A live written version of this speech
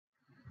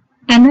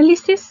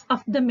Analysis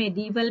of the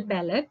medieval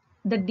ballad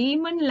The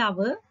Demon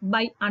Lover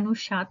by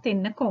Anusha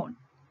Thennakoon.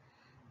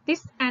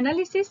 This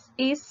analysis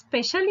is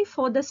specially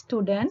for the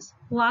students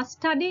who are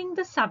studying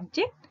the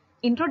subject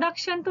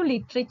Introduction to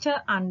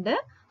Literature under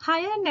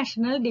Higher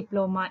National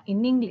Diploma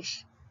in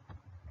English.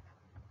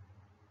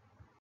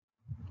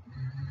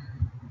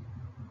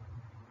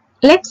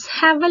 Let's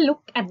have a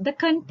look at the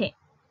content.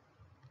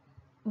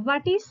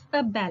 What is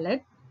a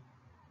ballad?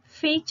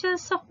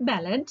 Features of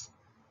ballads.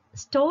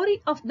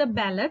 Story of the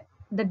ballad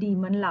The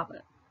Demon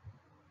Lover.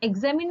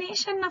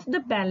 Examination of the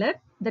ballad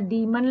The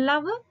Demon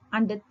Lover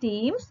under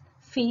themes,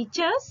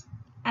 features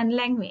and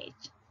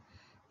language.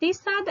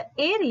 These are the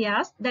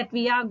areas that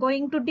we are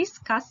going to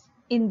discuss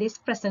in this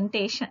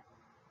presentation.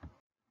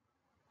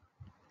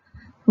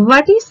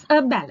 What is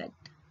a ballad?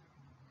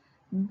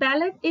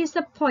 Ballad is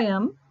a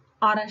poem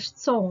or a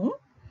song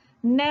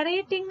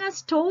narrating a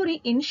story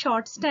in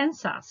short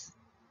stanzas.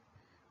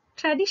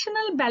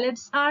 Traditional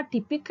ballads are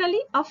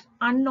typically of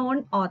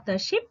unknown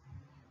authorship,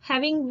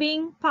 having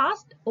been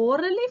passed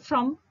orally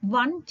from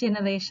one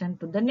generation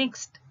to the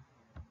next.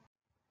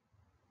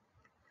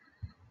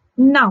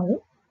 Now,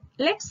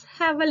 let's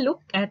have a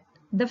look at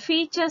the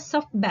features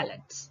of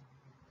ballads.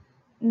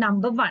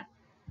 Number 1.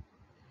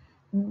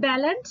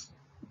 Ballads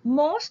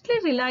mostly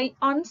rely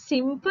on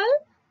simple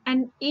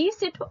and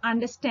easy to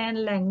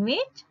understand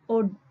language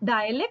or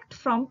dialect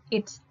from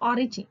its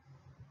origin.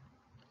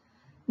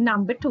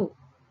 Number 2.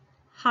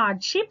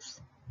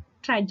 Hardships,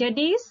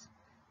 tragedies,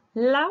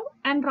 love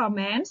and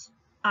romance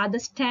are the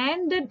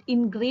standard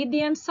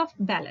ingredients of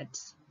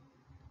ballads.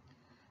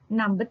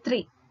 Number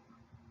 3.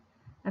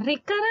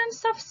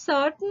 Recurrence of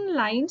certain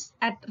lines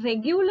at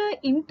regular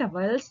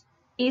intervals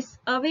is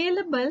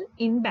available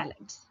in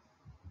ballads.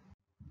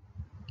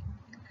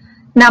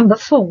 Number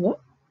 4.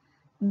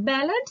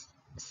 Ballads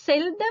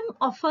seldom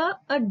offer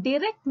a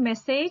direct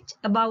message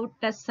about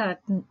a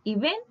certain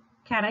event,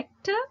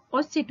 character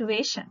or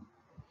situation.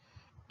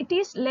 It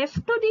is left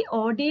to the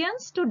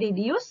audience to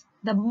deduce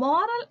the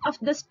moral of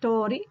the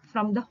story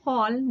from the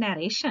whole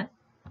narration.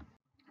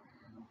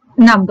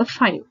 Number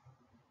 5.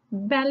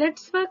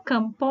 Ballads were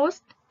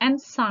composed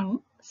and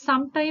sung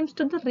sometimes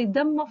to the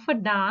rhythm of a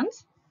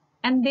dance,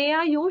 and they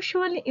are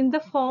usually in the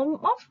form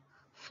of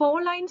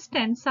 4-line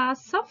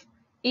stanzas of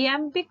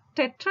iambic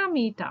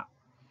tetrameter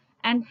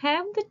and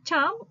have the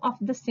charm of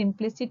the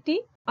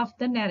simplicity of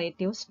the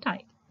narrative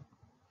style.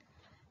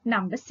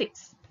 Number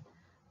 6.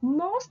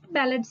 Most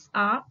ballads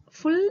are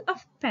full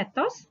of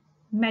pathos,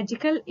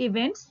 magical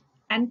events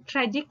and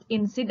tragic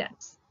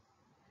incidents.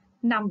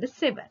 Number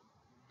 7.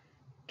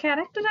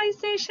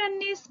 Characterization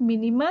is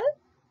minimal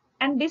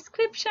and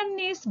description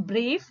is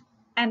brief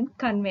and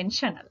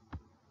conventional.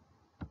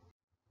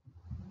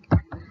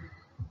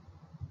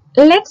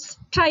 Let's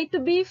try to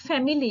be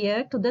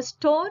familiar to the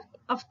story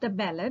of the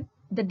ballad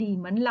The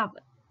Demon Lover.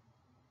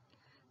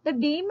 The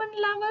Demon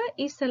Lover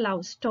is a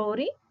love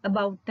story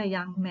about a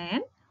young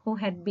man who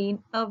had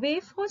been away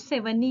for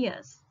 7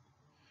 years,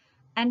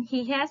 and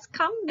he has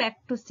come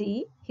back to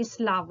see his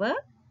lover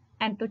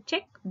and to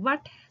check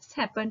what has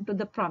happened to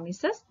the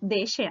promises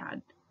they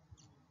shared.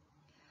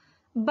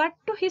 But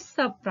to his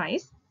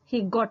surprise,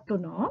 he got to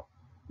know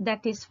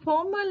that his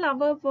former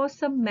lover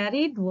was a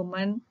married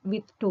woman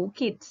with 2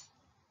 kids.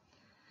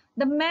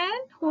 The man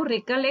who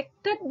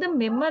recollected the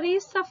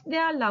memories of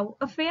their love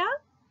affair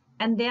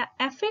and their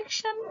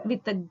affection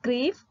with a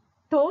grief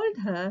told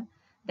her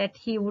that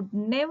he would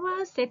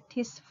never set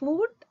his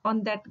foot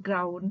on that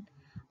ground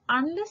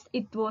unless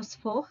it was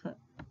for her.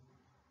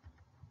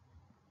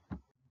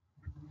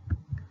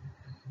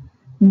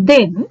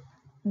 Then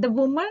the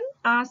woman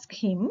asked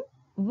him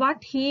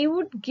what he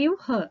would give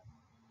her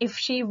if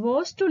she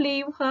was to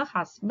leave her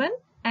husband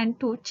and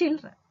 2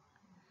 children.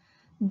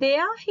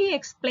 There he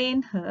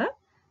explained her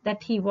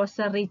that he was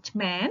a rich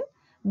man,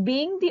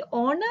 being the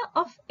owner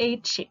of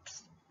 8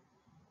 ships.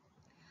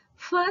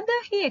 Further,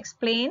 he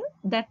explained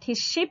that his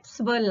ships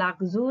were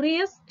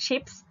luxurious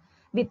ships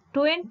with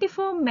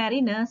 24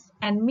 mariners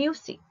and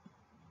music.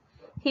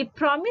 He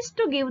promised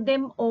to give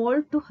them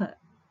all to her.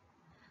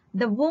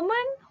 The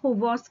woman, who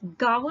was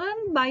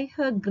governed by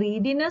her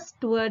greediness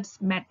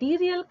towards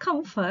material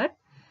comfort,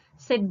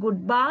 said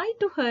goodbye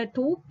to her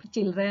 2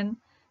 children,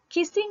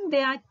 kissing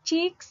their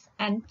cheeks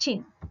and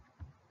chin.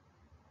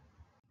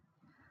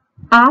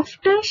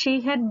 After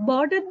she had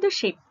boarded the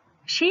ship,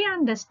 she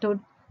understood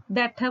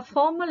that her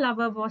former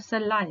lover was a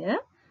liar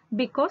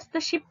because the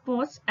ship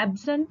was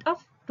absent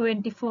of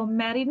 24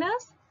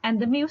 mariners and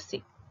the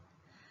music.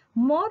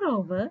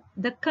 Moreover,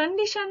 the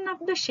condition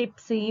of the ship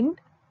seemed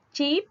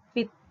cheap,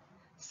 with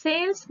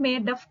sails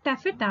made of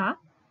taffeta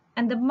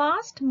and the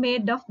mast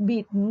made of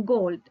beaten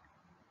gold.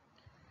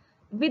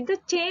 With the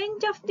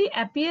change of the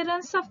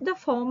appearance of the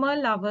former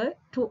lover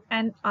to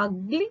an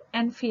ugly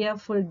and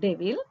fearful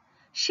devil,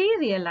 she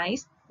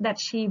realized that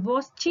she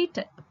was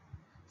cheated.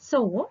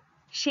 So,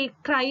 she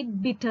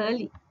cried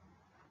bitterly.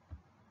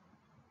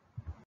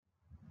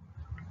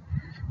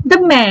 The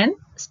man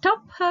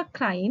stopped her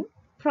crying,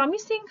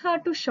 promising her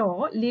to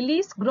show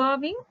lilies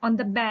growing on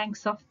the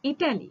banks of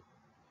Italy.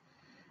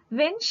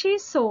 When she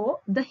saw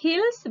the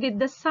hills with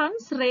the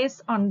sun's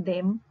rays on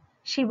them,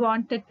 she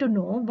wanted to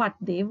know what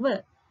they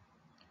were.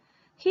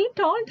 He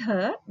told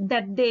her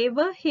that they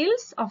were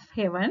hills of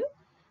heaven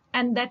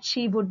and that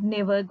she would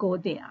never go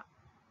there.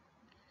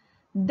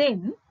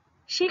 Then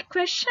she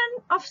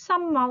questioned of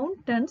some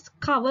mountains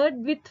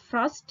covered with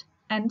frost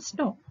and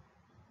snow.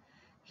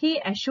 He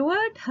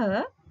assured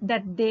her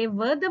that they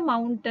were the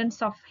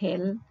mountains of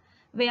hell,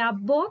 where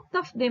both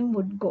of them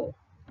would go.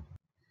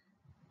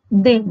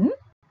 Then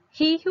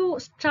he who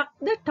struck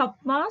the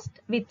topmast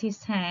with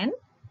his hand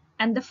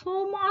and the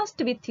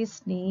foremast with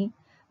his knee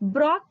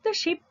brought the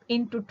ship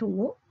into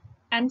two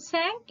and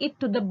sank it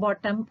to the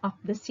bottom of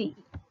the sea.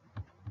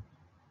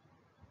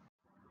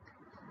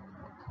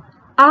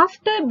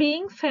 After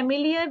being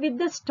familiar with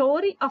the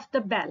story of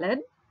the ballad,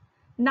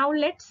 now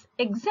let's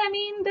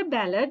examine the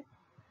ballad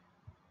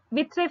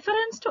with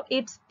reference to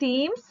its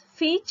themes,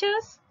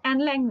 features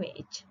and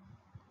language.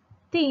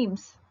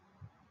 Themes.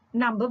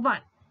 Number 1.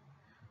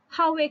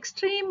 How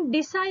extreme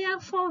desire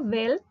for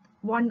wealth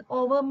won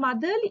over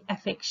motherly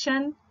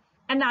affection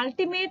and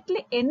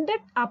ultimately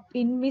ended up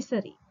in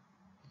misery.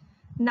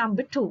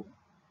 Number 2.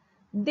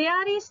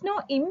 There is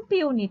no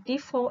impunity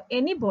for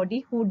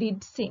anybody who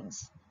did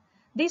sins.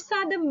 These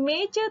are the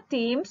major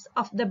themes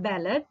of the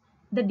ballad,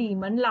 The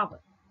Demon Lover.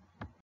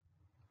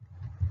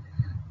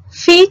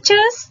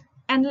 Features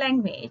and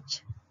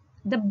language.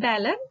 The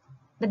ballad,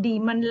 The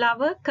Demon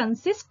Lover,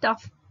 consists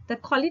of the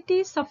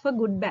qualities of a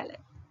good ballad.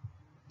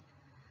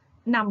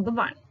 Number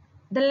 1.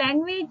 The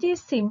language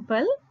is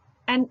simple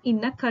and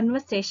in a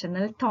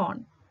conversational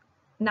tone.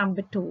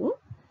 Number 2.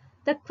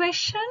 The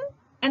question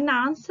and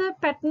answer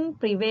pattern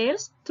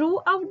prevails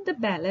throughout the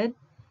ballad,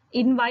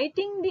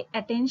 inviting the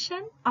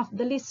attention of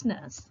the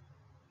listeners.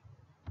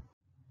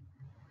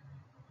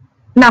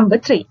 Number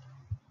 3.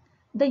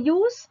 The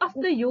use of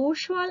the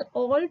usual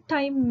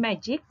all-time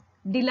magic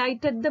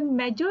delighted the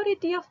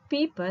majority of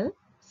people,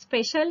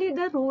 especially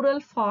the rural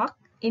folk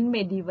in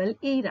medieval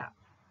era.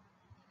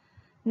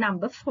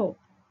 Number 4.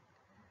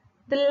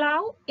 The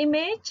love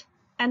image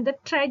and the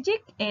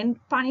tragic end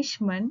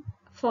punishment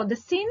for the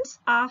sins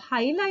are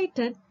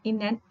highlighted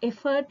in an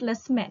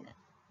effortless manner.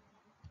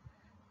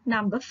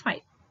 Number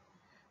 5.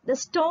 The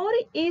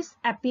story is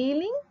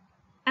appealing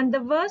and the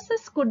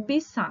verses could be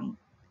sung.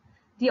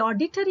 The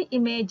auditory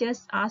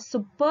images are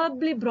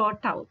superbly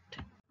brought out.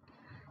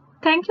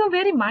 Thank you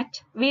very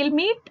much. We'll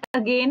meet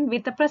again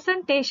with a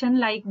presentation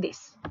like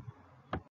this.